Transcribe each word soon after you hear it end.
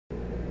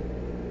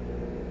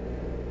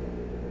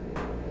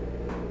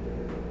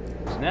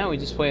now we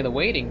just play the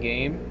waiting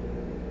game.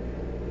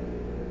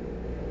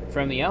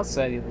 From the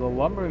outside, the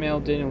lumber mill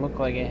didn't look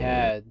like it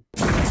had a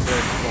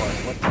third floor.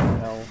 What the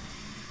hell?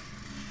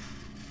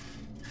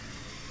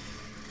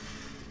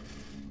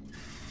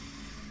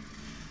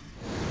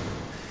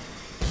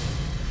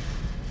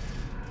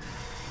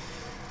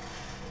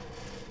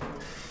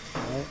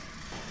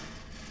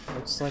 What?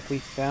 Looks like we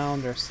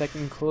found our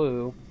second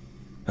clue.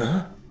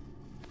 Huh?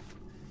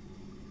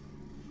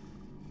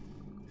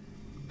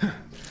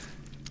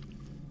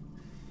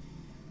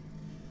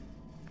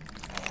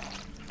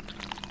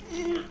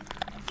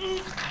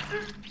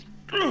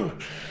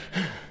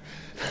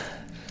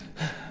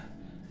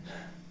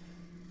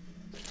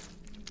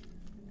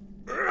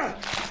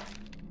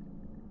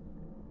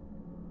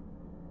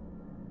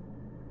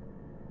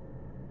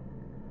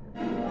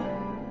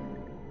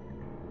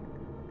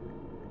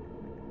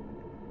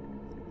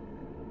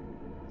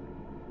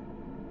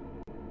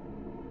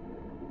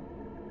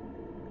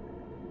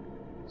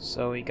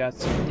 So we got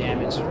some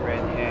damaged red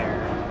hair.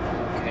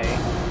 Okay.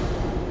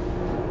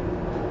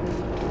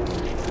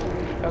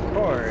 Of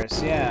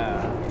course,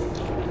 yeah.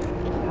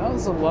 How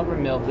is the lumber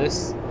mill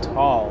this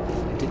tall?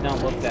 It did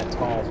not look that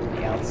tall from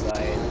the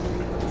outside.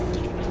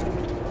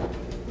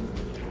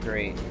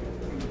 Great.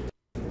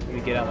 Let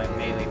me get out my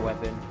melee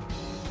weapon.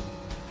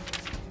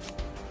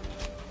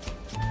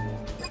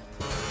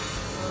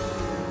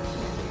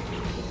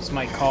 This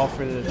might call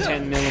for the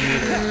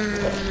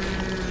 10mm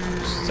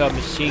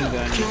submachine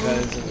gun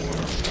because of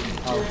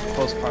how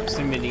close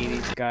proximity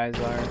these guys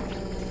are.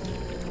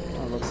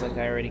 Oh, looks like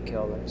I already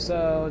killed them,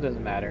 so it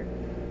doesn't matter.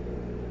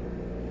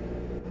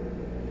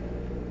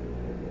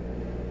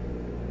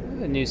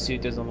 The new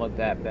suit doesn't look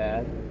that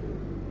bad.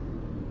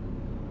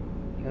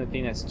 The only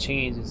thing that's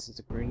changed is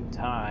the green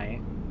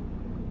tie.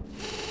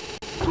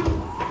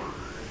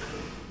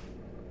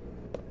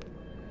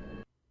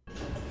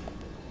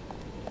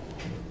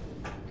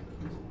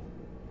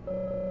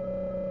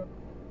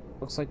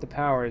 Looks like the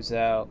power is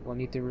out. We'll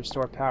need to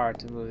restore power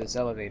to move this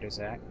elevator,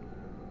 Zach.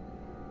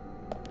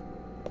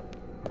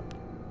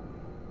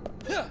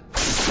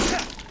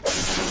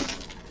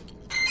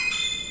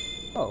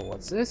 Oh,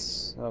 what's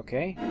this?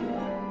 Okay.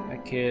 I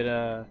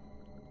could,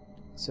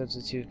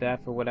 substitute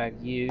that for what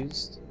I've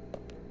used.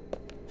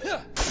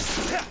 I'm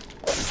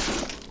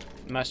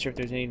not sure if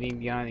there's anything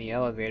behind the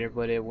elevator,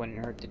 but it wouldn't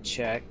hurt to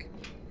check.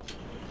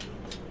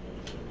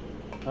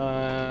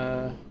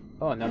 Oh,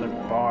 another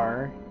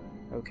bar.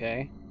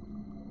 Okay.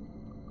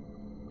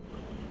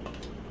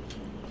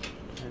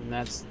 And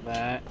that's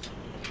that.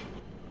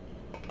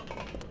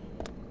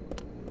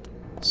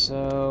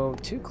 So,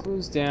 2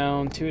 clues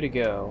down, 2 to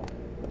go.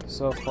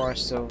 So far,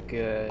 so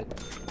good.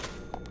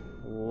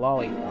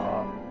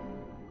 Lollipop.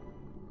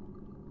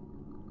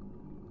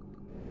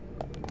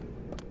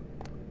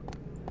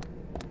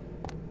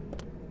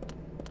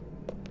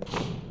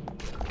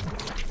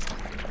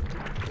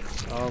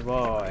 Oh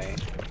boy.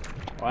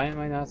 Why am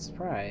I not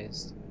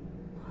surprised?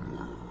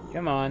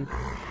 Come on.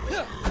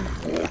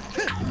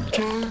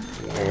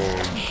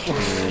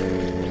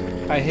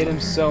 I hit him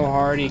so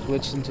hard he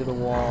glitched into the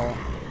wall.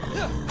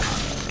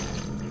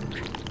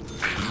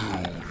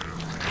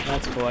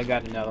 That's cool, I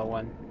got another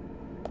one.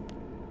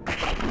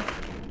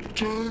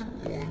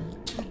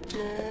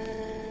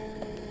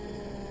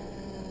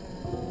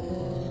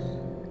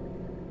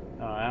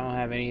 Oh, I don't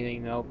have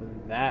anything to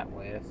open that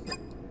with.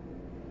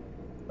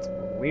 It's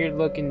a weird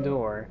looking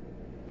door.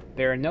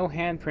 There are no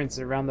handprints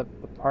around the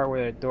part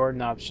where the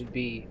doorknob should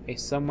be. A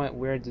somewhat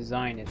weird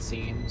design, it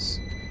seems.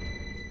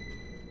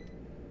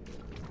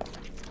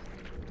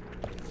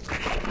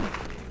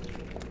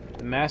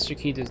 The master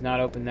key does not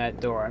open that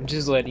door. I'm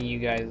just letting you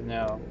guys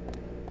know.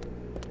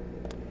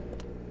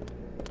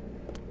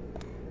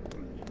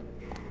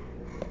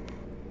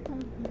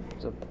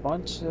 There's a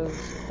bunch of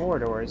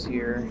corridors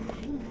here.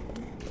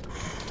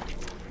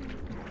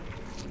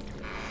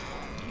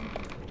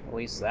 At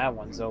least that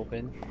one's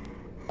open.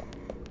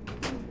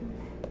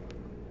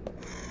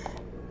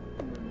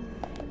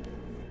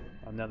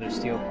 Another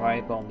steel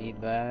pipe, I'll need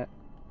that.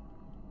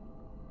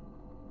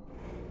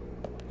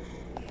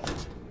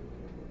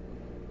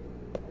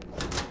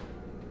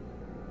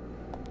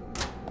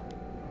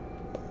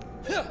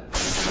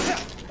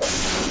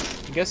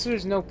 I guess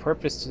there's no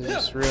purpose to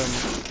this room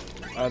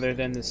other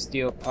than the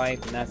steel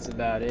pipe, and that's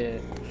about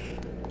it.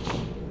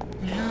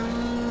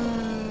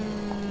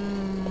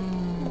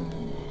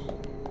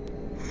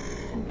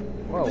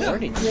 Whoa, where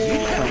did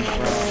you come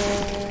from?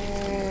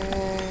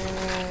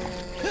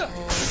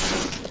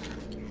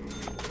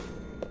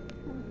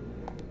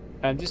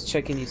 I'm just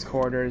checking these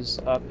corridors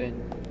up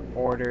in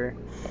order,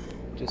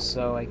 just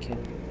so I can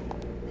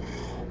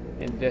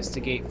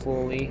investigate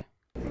fully.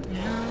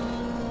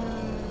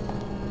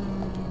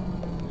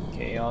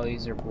 Okay, all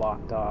these are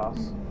blocked off.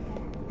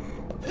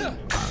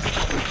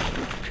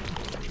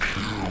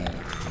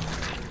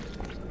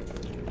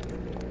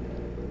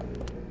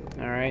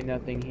 Alright,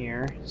 nothing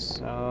here.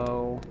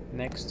 So,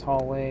 next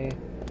hallway.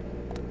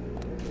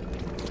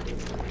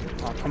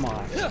 Oh, come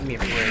on. Give me a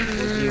break,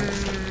 would you?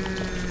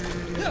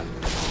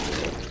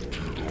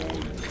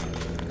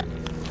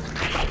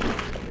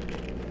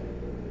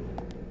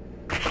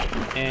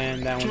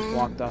 And that one's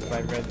blocked off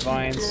by red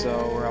vines,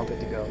 so we're all good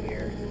to go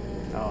here.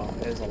 Oh,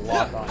 there's a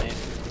lock on it.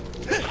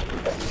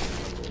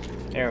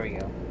 There we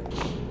go.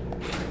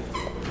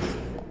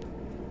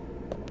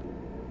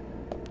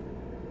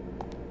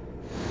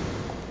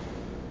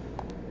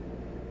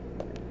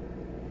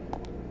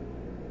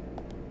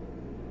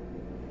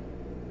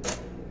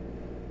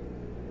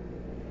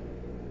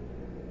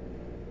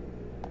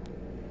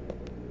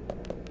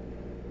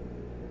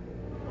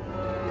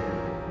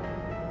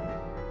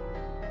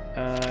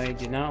 I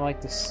do not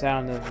like the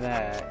sound of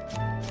that.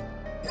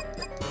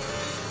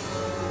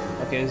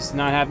 Okay, this has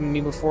not happened to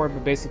me before,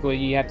 but basically what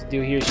you have to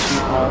do here is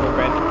shoot all the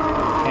red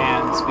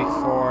pans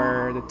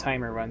before the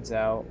timer runs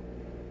out.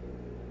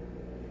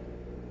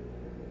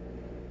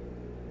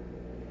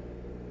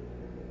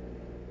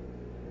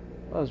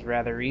 That was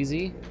rather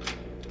easy.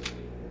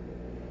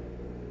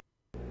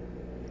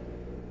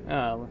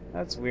 Oh,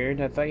 that's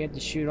weird. I thought you had to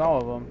shoot all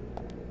of them.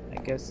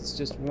 I guess it's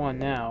just one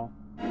now.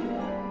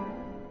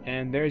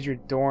 And there's your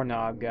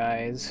doorknob,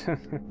 guys.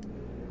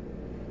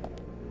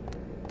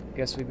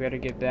 Guess we better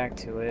get back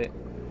to it.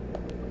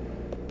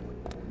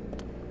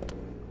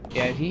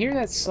 Yeah, if you hear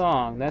that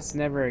song, that's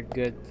never a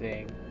good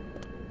thing.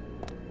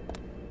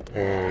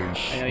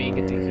 I know you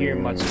get to hear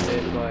much of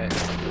it, but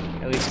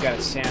at least you got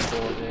a sample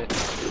of it.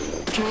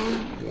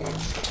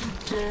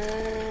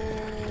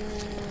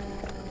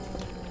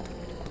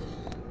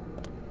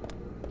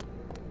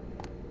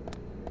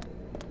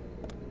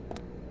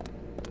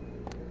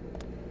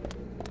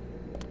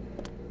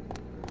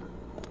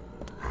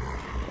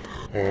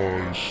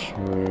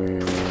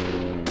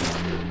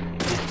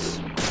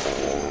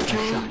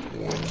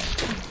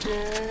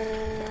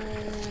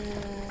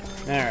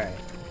 Alright,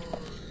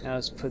 now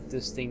let's put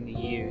this thing to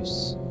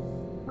use.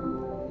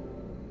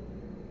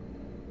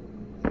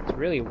 It's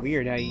really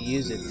weird how you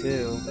use it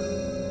too.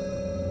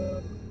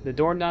 The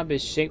doorknob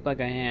is shaped like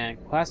a hand,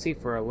 classy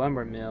for a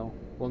lumber mill.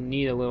 We'll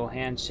need a little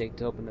handshake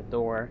to open the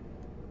door.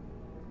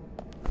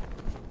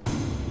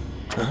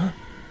 Huh?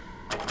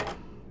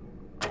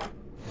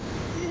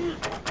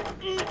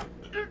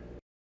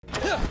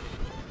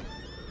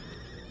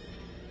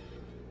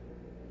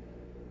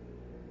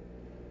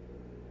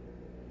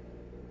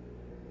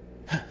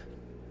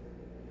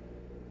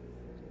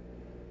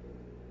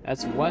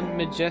 That's one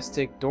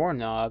majestic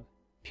doorknob.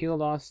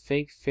 Peeled off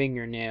fake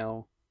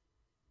fingernail.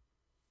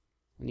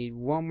 We need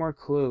one more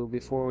clue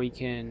before we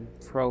can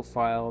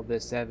profile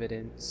this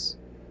evidence.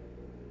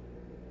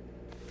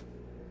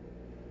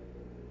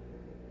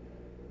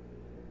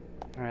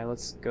 Alright,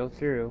 let's go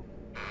through.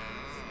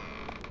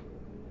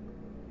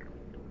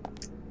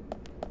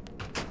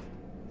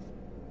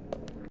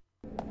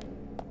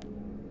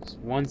 Just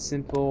one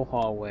simple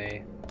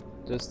hallway.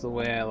 Just the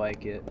way I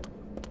like it.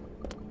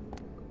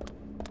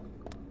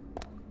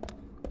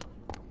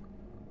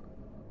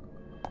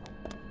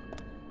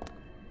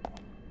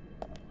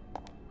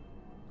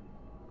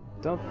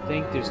 Don't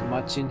think there's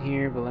much in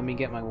here, but let me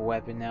get my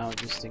weapon out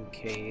just in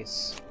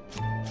case.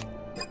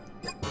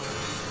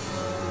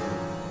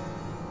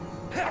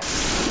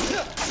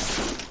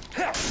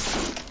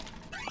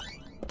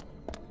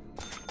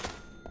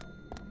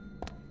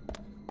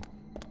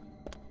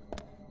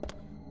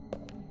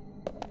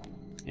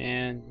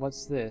 And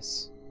what's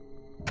this?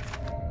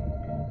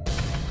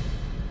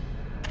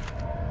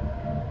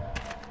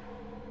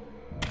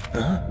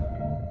 Huh?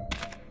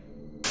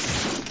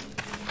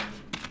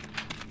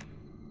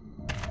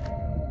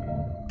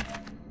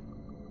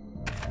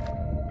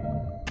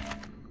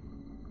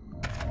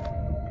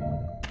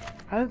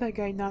 How did that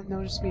guy not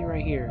notice me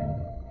right here?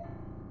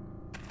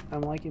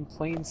 I'm like in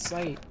plain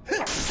sight.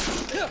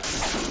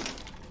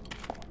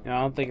 No, I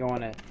don't think I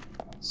want to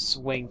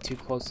swing too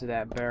close to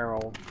that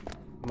barrel.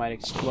 It might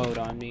explode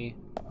on me.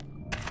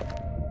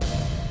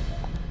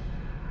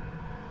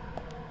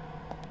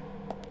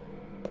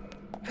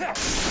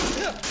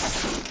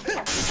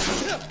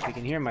 You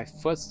can hear my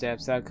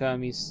footsteps. How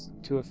come he's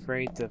too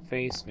afraid to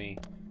face me?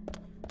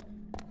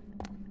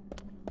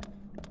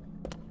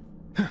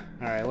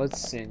 Alright,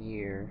 what's in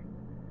here?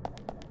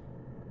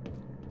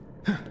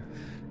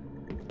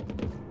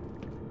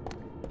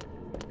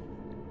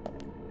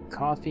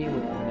 Coffee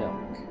with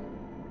milk.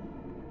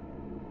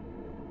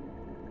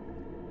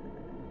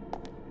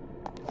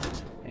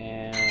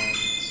 And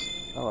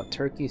oh, a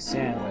turkey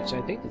sandwich.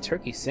 I think the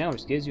turkey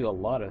sandwich gives you a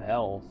lot of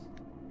health.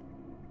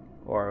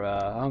 Or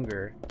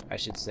hunger, I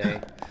should say.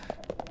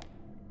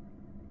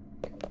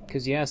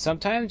 Cause yeah,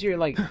 sometimes you're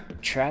like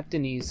trapped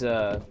in these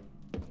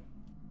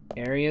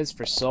areas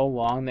for so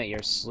long that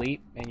your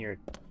sleep and your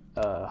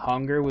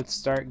hunger would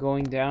start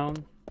going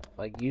down.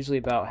 Like usually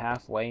about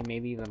halfway,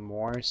 maybe even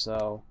more,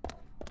 so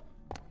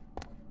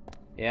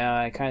yeah,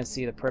 I kind of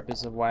see the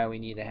purpose of why we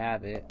need to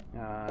have it.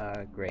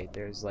 Great,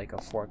 there's like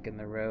a fork in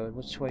the road.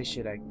 Which way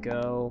should I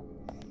go?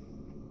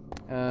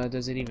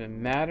 Does it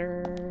even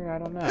matter? I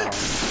don't know.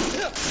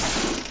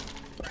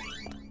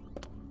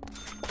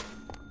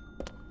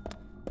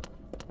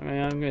 I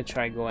mean, I'm gonna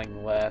try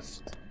going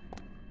left.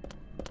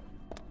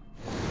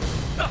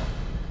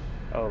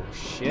 Oh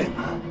shit.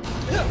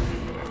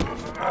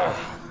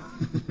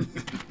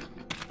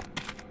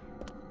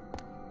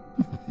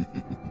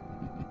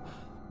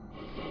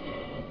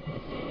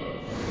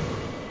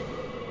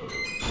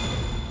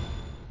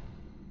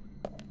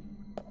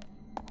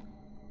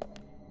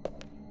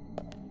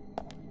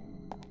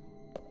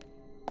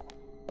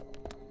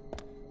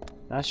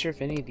 Not sure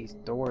if any of these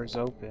doors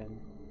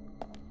open.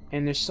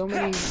 And there's so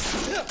many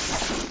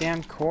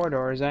damn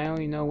corridors, I don't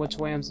even know which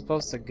way I'm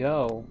supposed to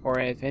go. Or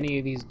if any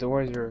of these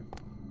doors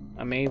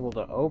I'm able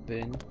to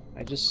open.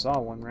 I just saw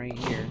one right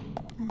here.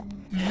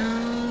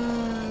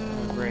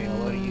 Oh, great,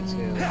 hello to you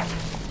too.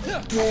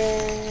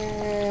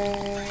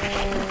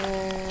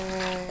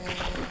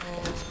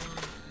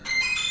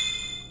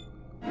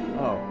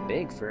 Oh,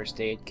 big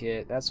first aid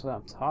kit. That's what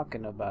I'm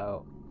talking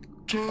about.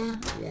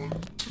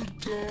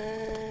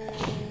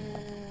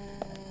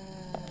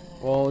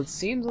 Well, it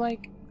seems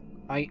like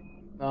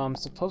I'm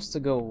supposed to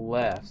go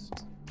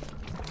left.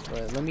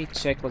 But let me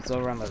check what's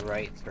over on the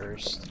right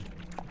first.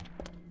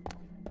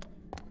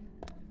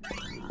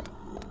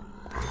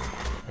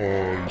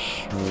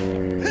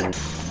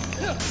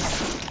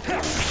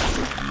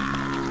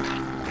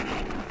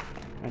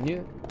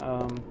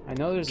 I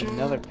know there's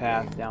another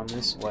path down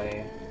this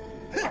way.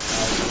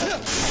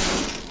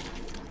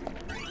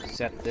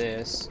 Except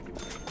this.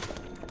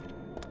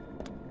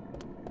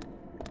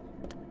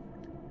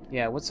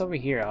 Yeah, what's over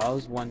here? I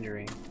was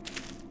wondering.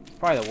 It's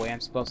probably the way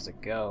I'm supposed to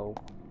go.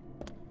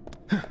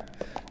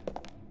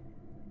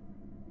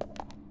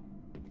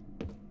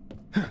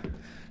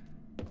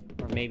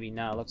 Or maybe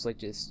not. It looks like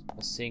just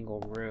a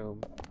single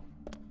room.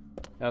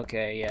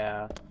 Okay,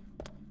 yeah.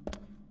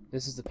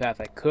 This is the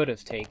path I could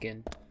have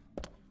taken,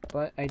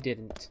 but I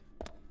didn't.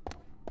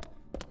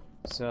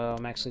 So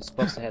I'm actually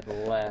supposed to head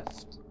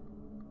left.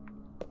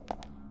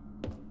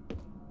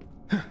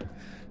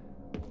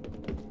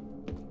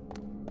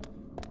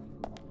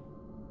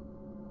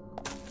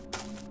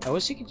 I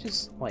wish you could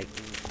just, like,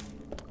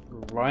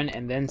 run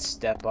and then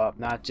step up,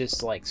 not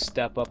just, like,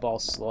 step up all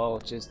slow,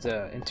 just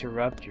to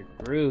interrupt your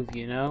groove,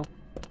 you know?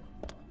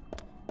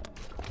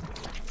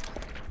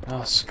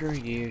 Oh, screw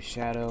you,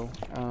 Shadow.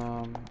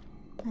 Alright,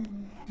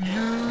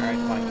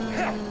 fine.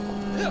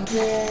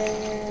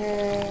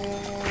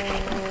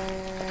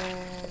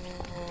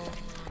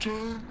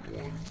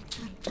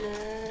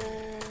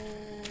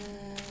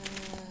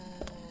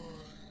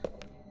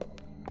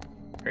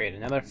 Great,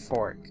 another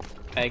fork.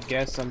 I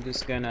guess I'm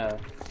just gonna...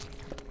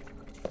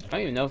 I don't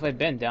even know if I've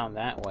been down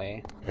that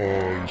way.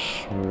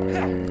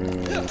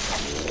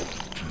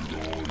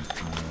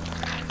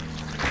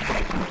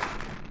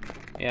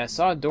 Yeah, I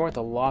saw a door with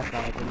a lock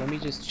on it, but let me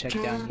just check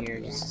down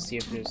here just to see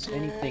if there's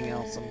anything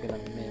else I'm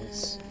gonna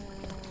miss.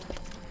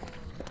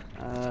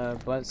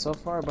 But so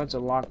far a bunch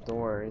of locked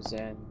doors,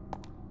 and...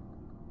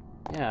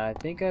 yeah, I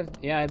think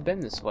I've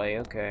been this way,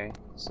 okay.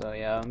 So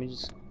yeah, let me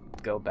just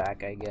go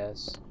back, I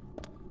guess.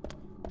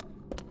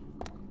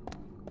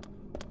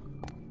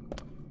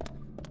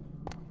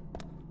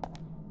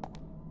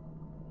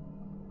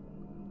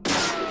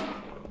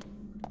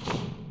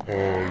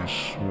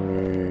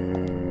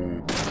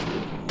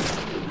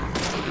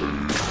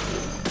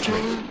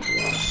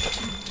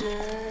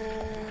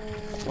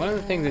 One of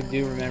the things I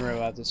do remember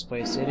about this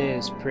place, it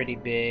is pretty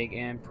big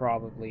and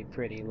probably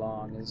pretty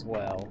long as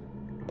well.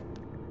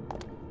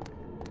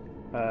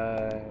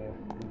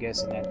 I'm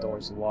guessing that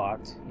door's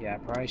locked. Yeah, I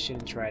probably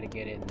shouldn't try to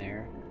get in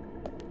there.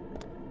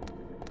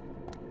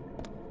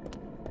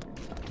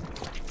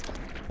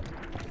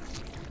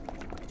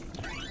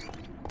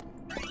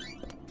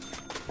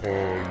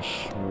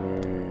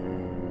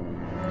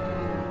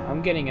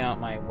 I'm getting out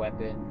my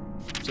weapon,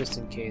 just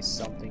in case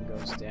something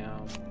goes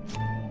down.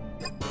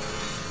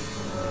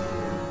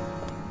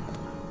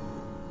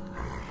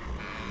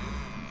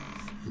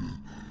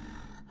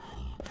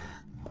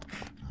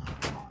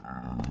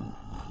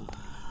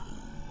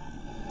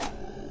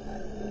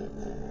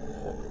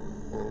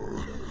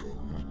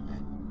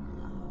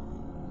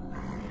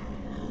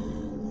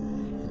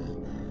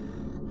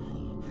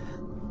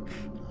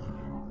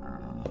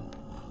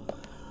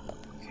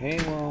 Okay,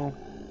 well,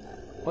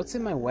 what's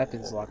in my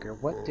weapons locker?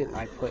 What did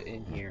I put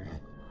in here?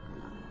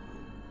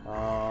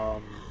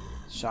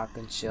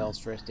 Shotgun shells,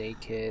 first aid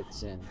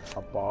kits, and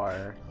a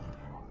bar.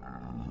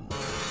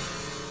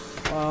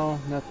 Well,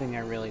 nothing I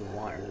really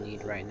want or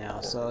need right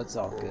now, so it's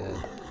all good.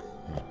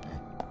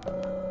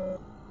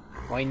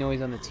 White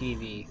noise on the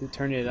TV. Who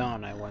turned it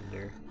on, I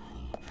wonder?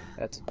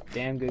 That's a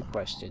damn good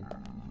question.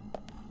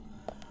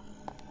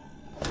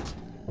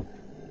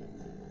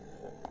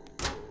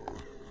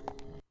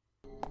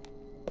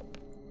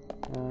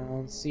 I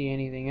don't see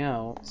anything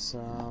else,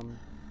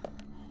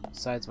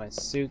 besides my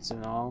suits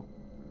and all.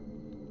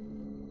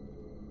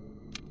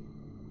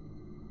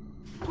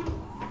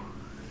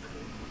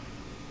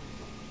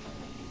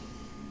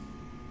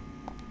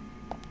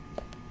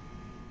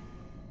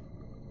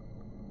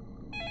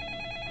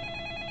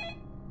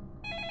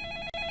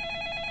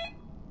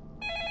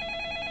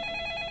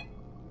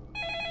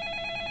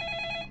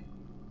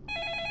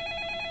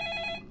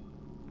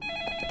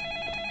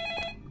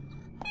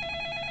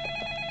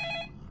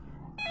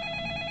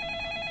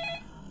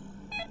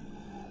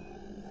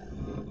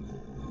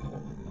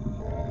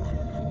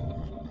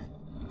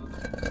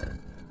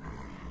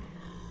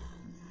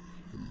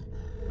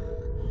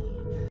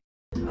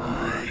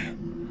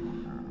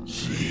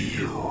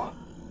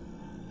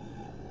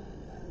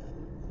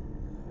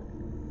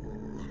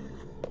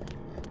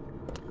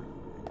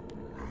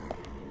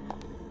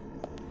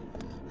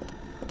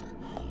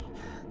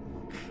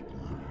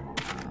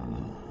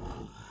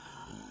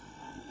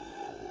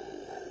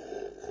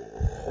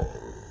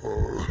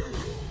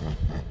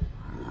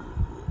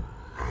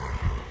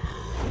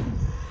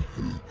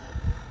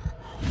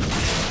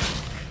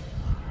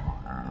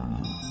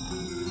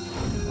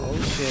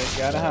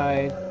 Gotta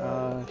hide.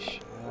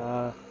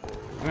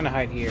 I'm gonna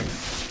hide here.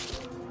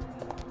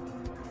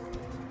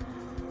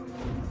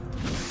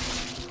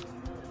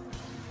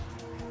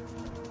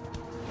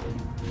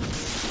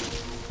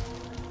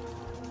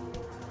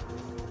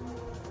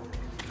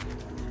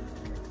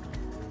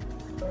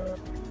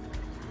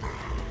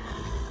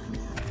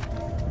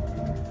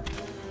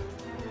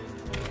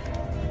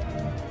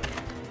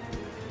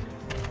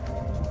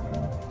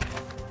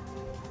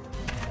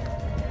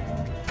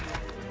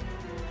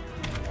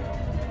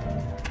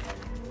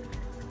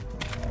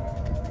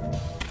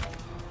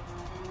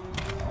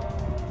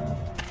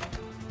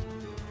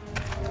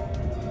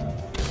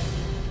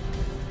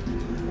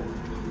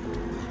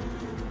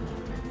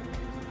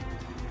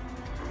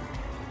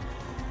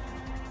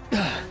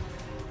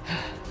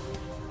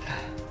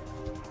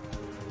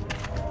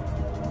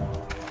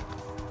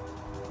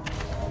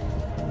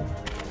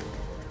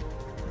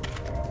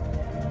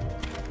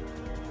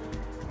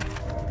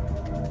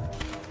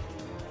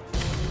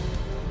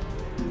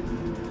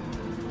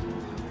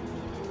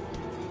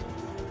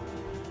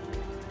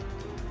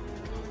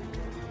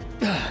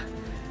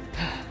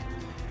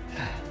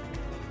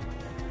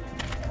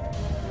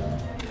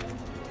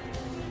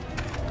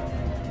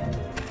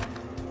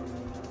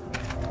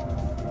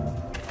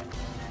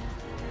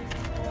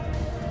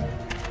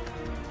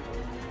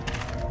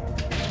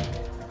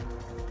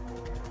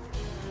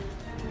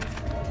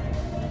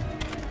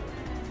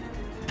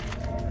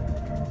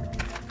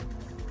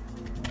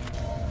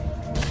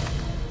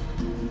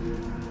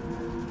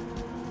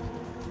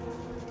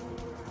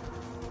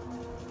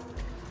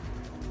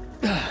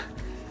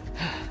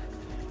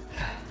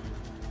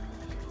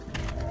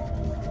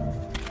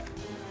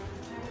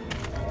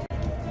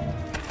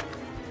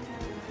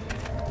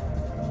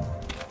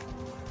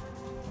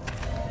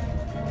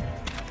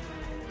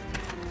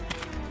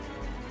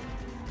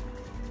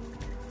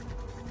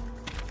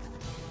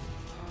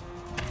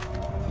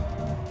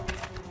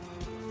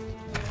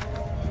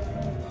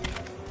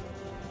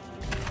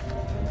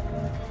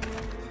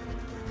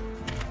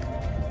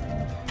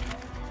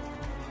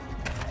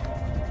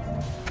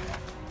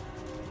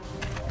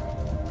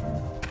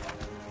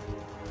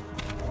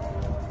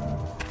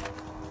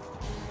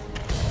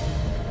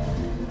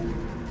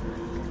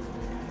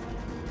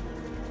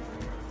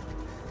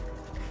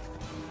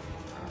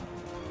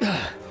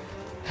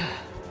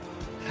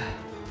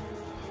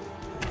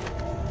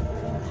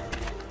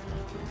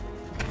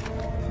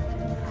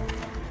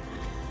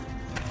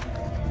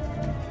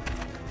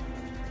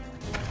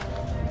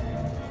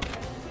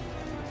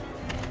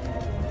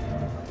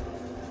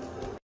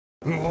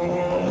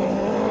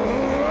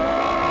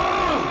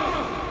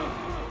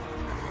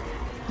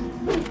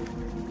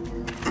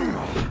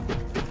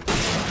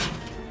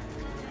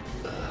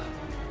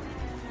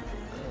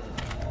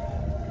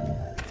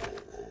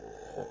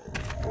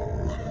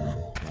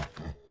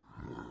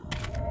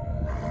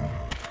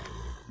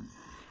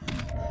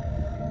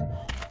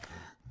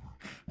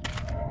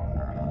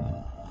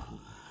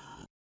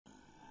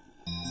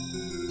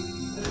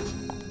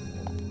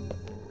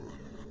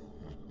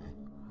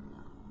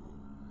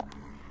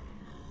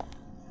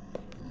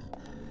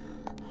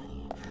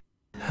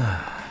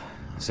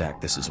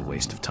 Zach, this is a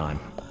waste of time.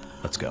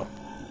 Let's go.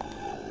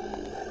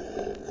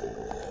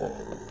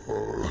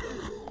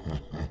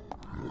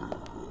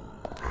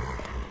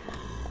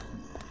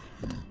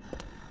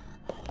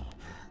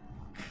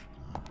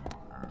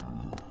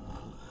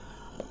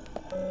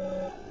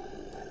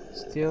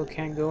 Still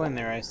can't go in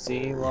there, I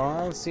see. Well,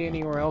 I don't see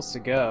anywhere else to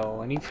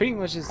go. And he pretty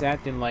much is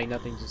acting like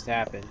nothing just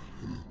happened.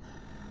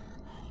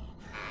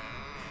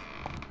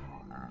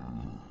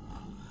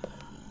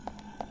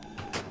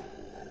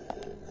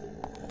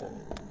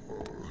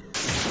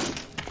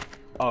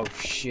 Oh,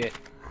 shit.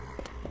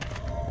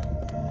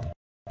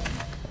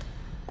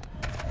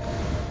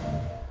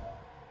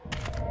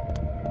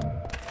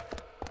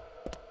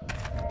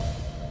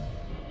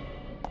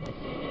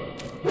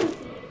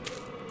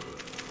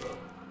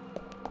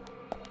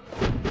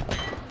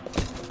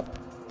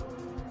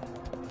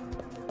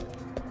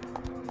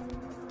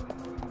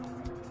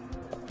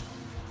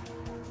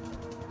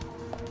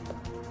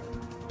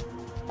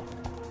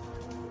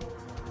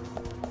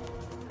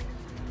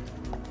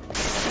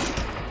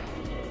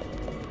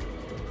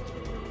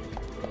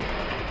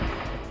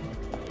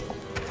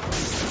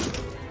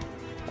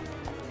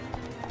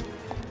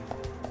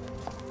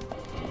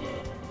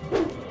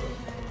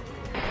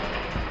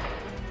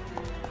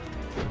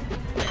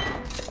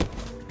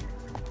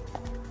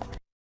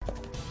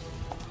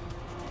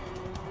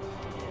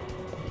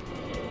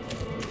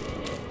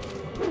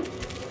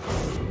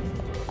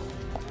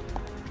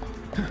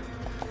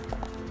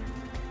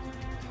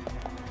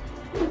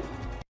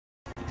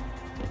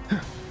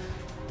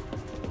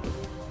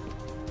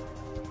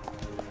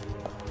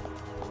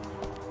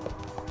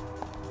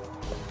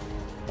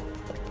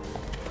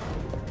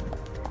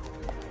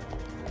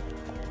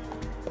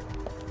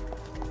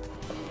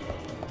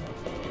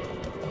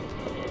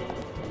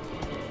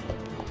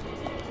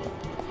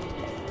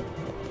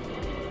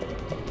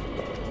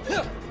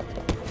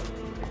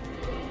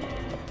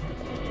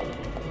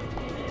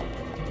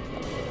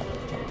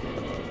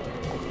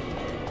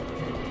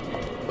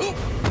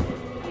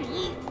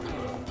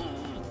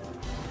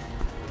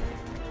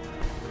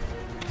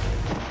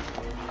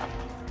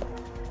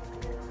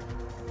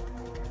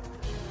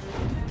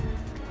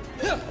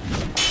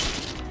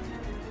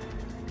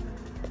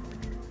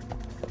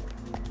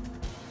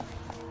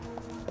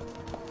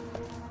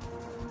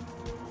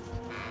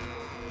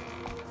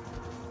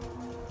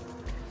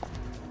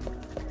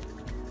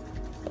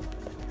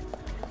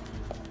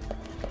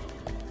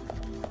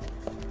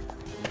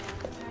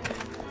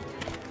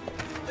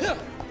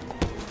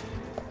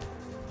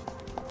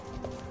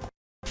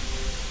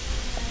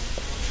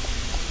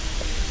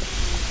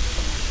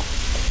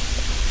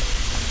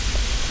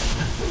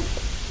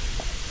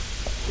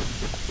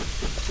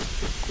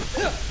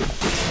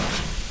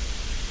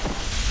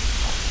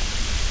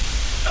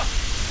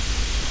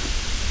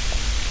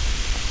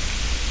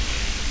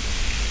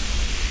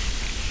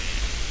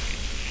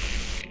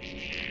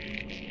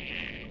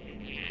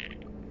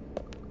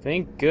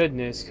 Thank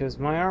goodness, because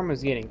my arm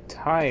was getting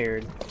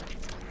tired.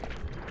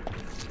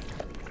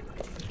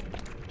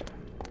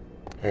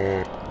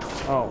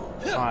 Oh,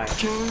 hi.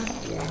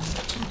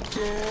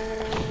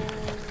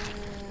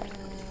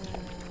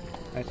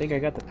 I think I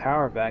got the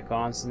power back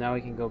on, so now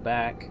we can go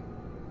back.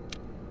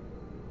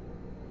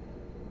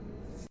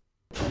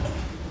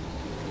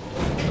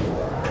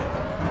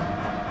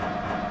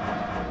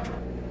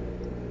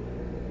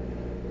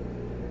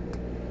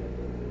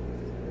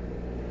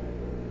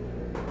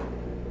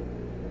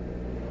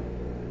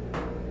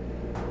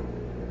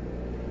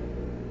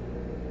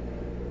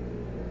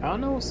 I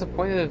don't know what's the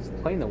point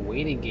of playing a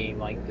waiting game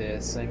like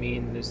this. I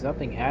mean, there's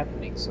nothing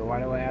happening, so why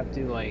do I have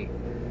to, like,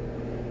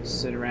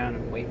 sit around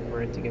and wait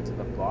for it to get to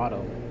the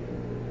bottom?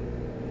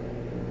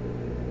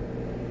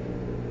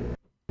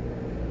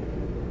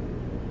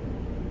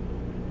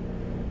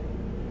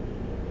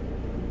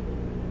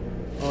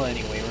 Well,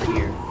 anyway, we're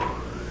here.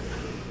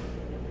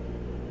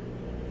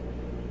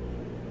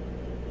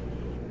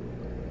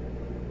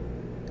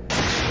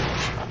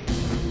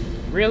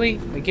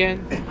 Really?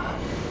 Again?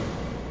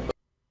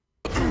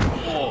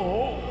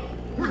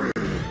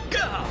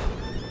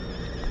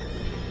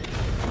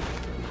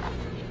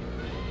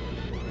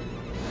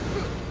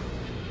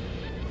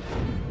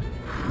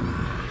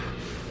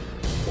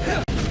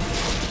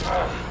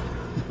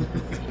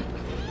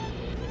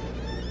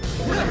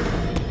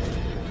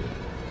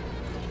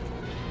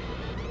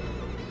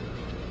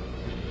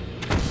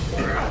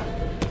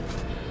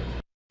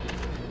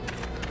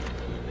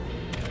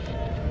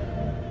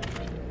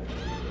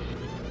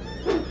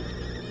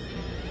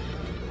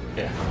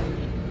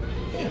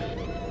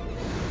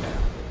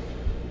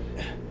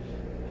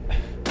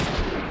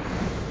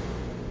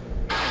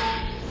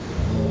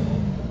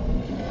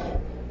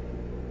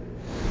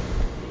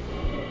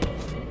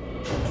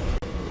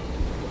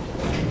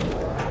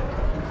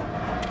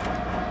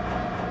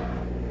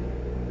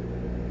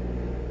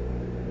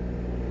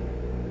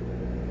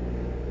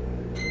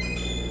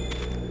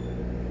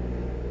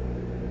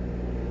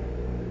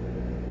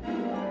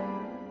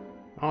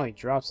 Oh, he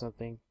dropped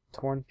something.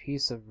 Torn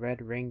piece of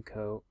red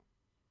raincoat.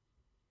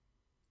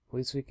 At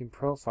least we can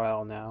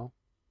profile now.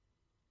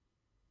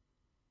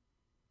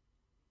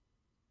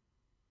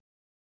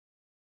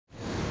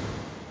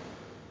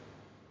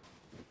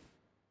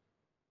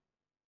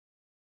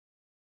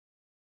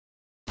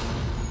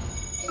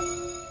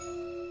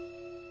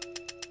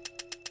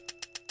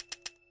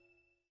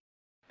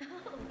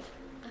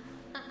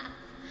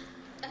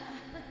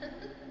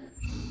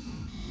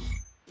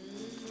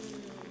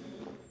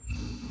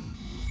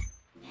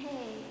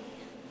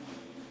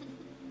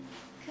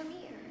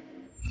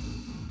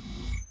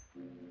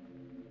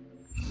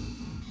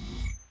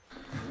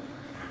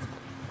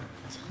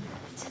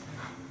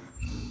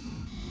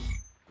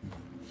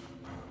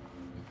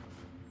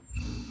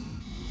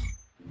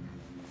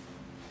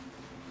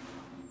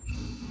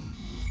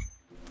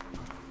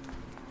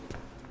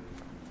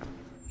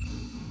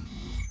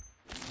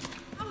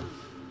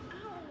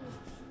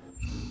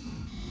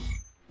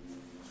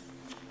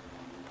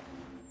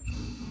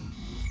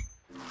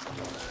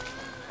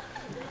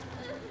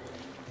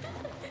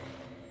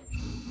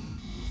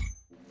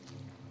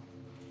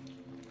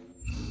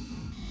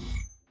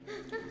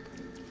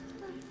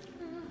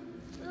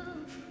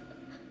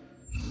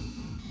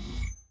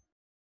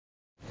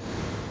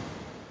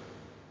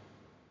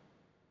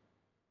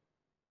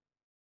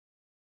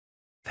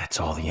 That's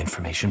all the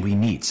information we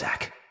need,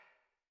 Zach.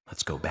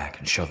 Let's go back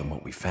and show them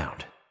what we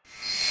found.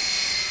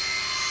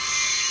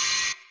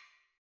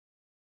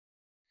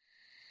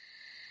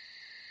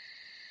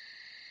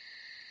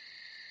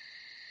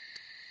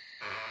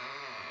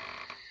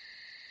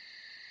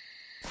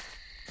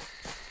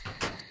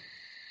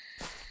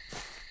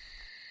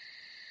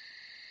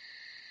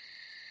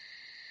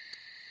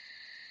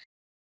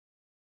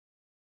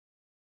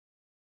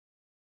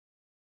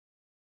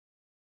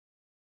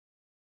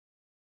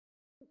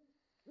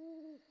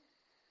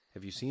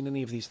 Have you seen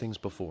any of these things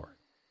before?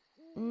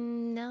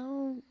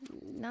 No,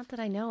 not that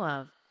I know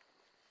of.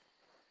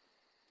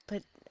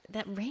 But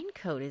that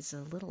raincoat is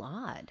a little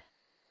odd.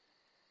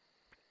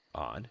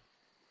 Odd?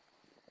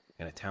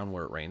 In a town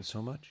where it rains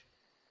so much?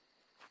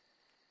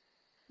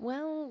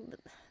 Well,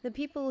 the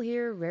people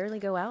here rarely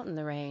go out in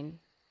the rain.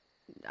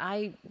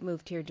 I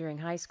moved here during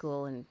high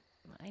school, and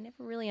I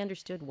never really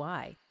understood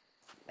why.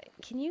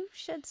 Can you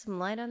shed some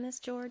light on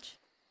this, George?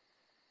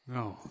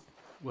 Oh,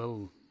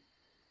 well,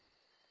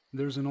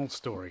 there's an old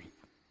story,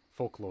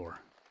 folklore.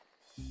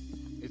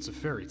 It's a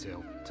fairy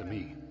tale, to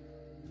me.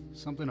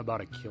 Something about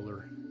a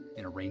killer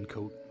in a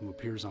raincoat who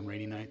appears on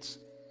rainy nights.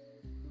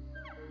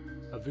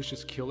 A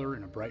vicious killer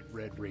in a bright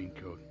red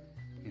raincoat.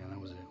 Yeah, that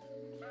was it.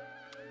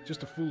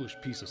 Just a foolish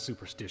piece of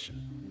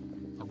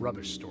superstition. A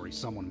rubbish story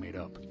someone made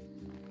up.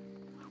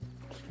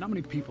 Not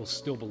many people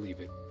still believe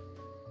it,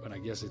 but I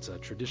guess it's a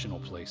traditional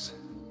place.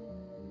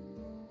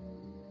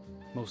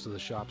 Most of the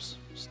shops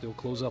still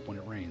close up when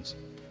it rains.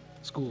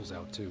 School's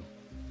out too.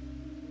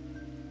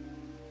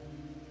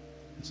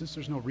 And since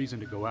there's no reason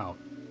to go out,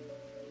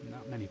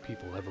 not many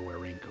people ever wear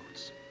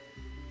raincoats.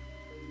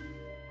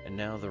 And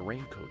now the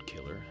Raincoat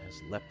Killer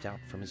has leapt out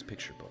from his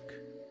picture book.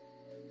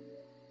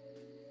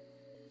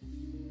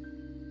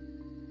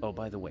 Oh,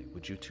 by the way,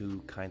 would you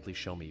two kindly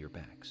show me your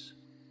backs?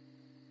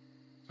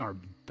 Our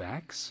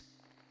backs?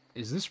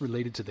 Is this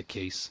related to the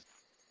case?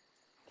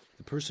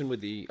 The person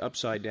with the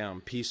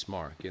upside-down peace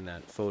mark in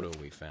that photo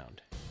we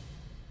found.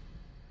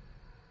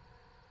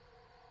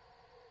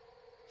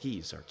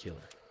 He's our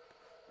killer.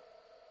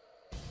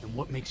 And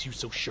what makes you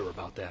so sure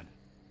about that?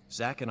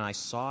 Zack and I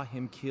saw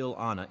him kill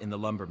Anna in the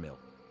lumber mill.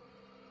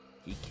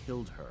 He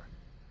killed her.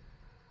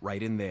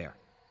 Right in there.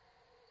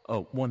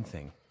 Oh, one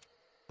thing.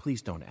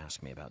 Please don't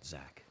ask me about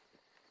Zack.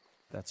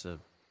 That's a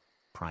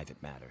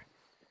private matter.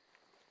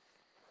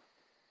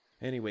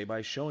 Anyway,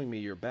 by showing me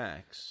your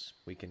backs,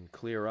 we can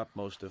clear up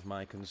most of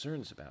my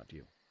concerns about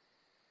you.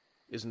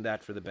 Isn't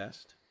that for the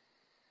best?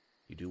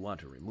 You do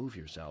want to remove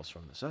yourselves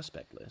from the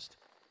suspect list.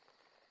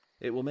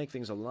 It will make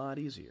things a lot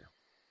easier.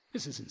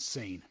 This is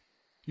insane.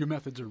 Your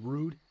methods are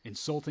rude,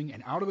 insulting,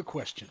 and out of the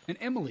question. And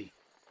Emily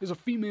is a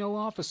female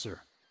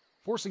officer.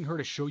 Forcing her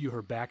to show you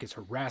her back is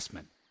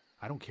harassment.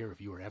 I don't care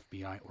if you are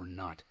FBI or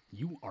not.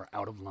 You are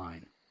out of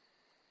line.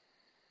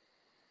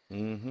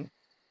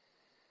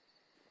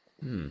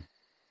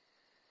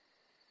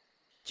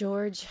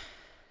 George,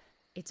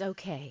 it's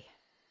okay.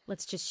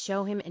 Let's just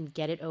show him and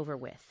get it over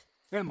with.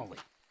 Emily,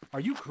 are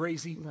you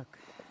crazy? Look,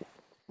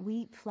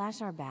 we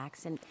flash our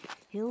backs and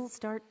he'll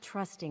start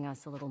trusting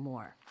us a little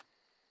more.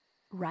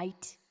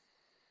 Right?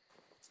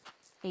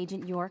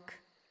 Agent York?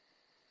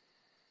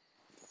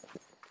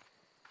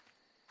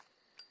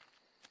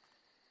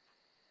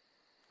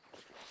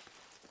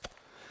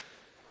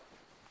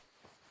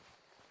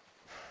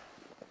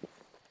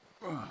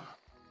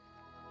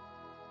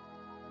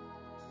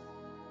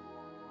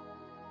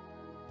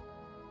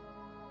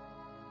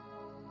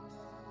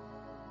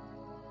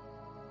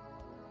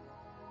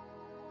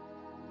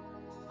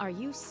 Are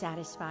you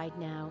satisfied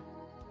now?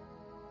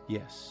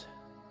 Yes.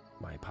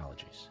 My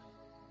apologies.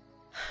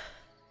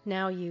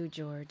 Now you,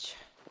 George.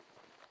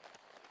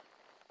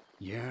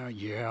 Yeah,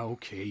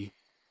 okay.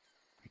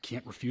 I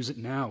can't refuse it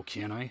now,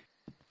 can I?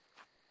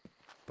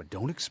 But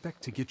don't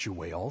expect to get your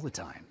way all the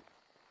time,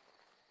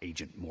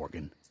 Agent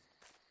Morgan.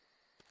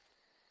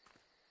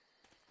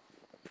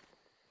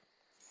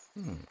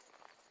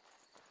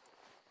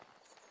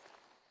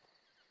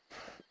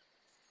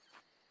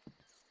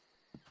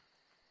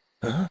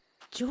 Huh?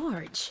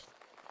 George!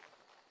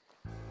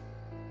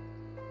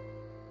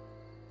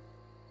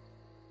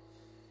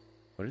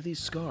 What are these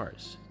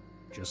scars?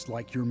 Just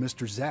like your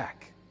Mr.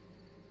 Zack.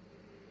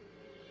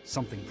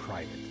 Something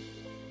private.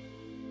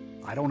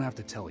 I don't have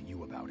to tell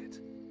you about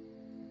it.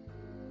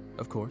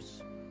 Of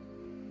course.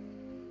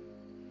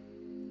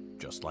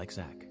 Just like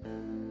Zack.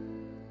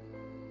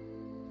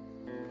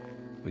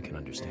 We can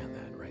understand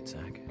that, right,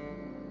 Zack?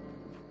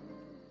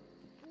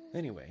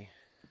 Anyway,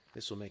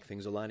 this will make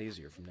things a lot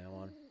easier from now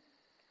on.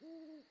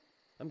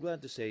 I'm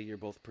glad to say you're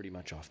both pretty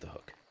much off the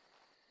hook.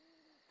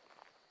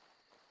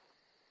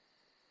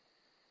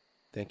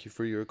 Thank you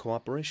for your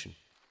cooperation.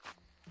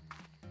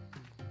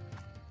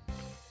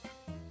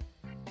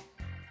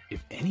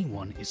 If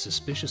anyone is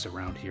suspicious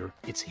around here,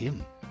 it's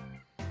him.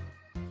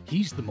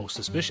 He's the most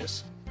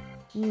suspicious.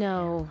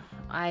 No,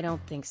 I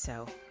don't think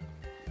so.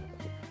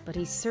 But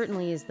he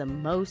certainly is the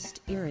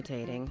most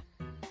irritating.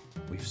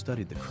 We've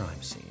studied the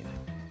crime scene.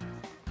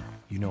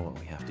 You know what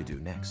we have to do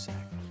next,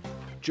 Zack.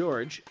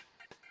 George,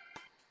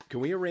 can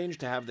we arrange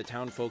to have the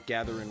townfolk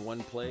gather in one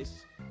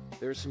place?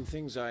 There are some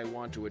things I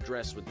want to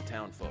address with the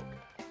townfolk.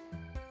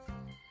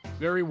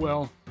 Very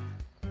well.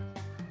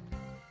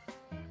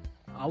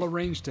 I'll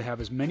arrange to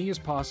have as many as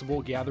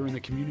possible gather in the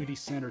community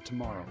center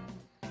tomorrow.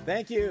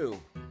 Thank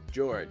you,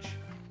 George.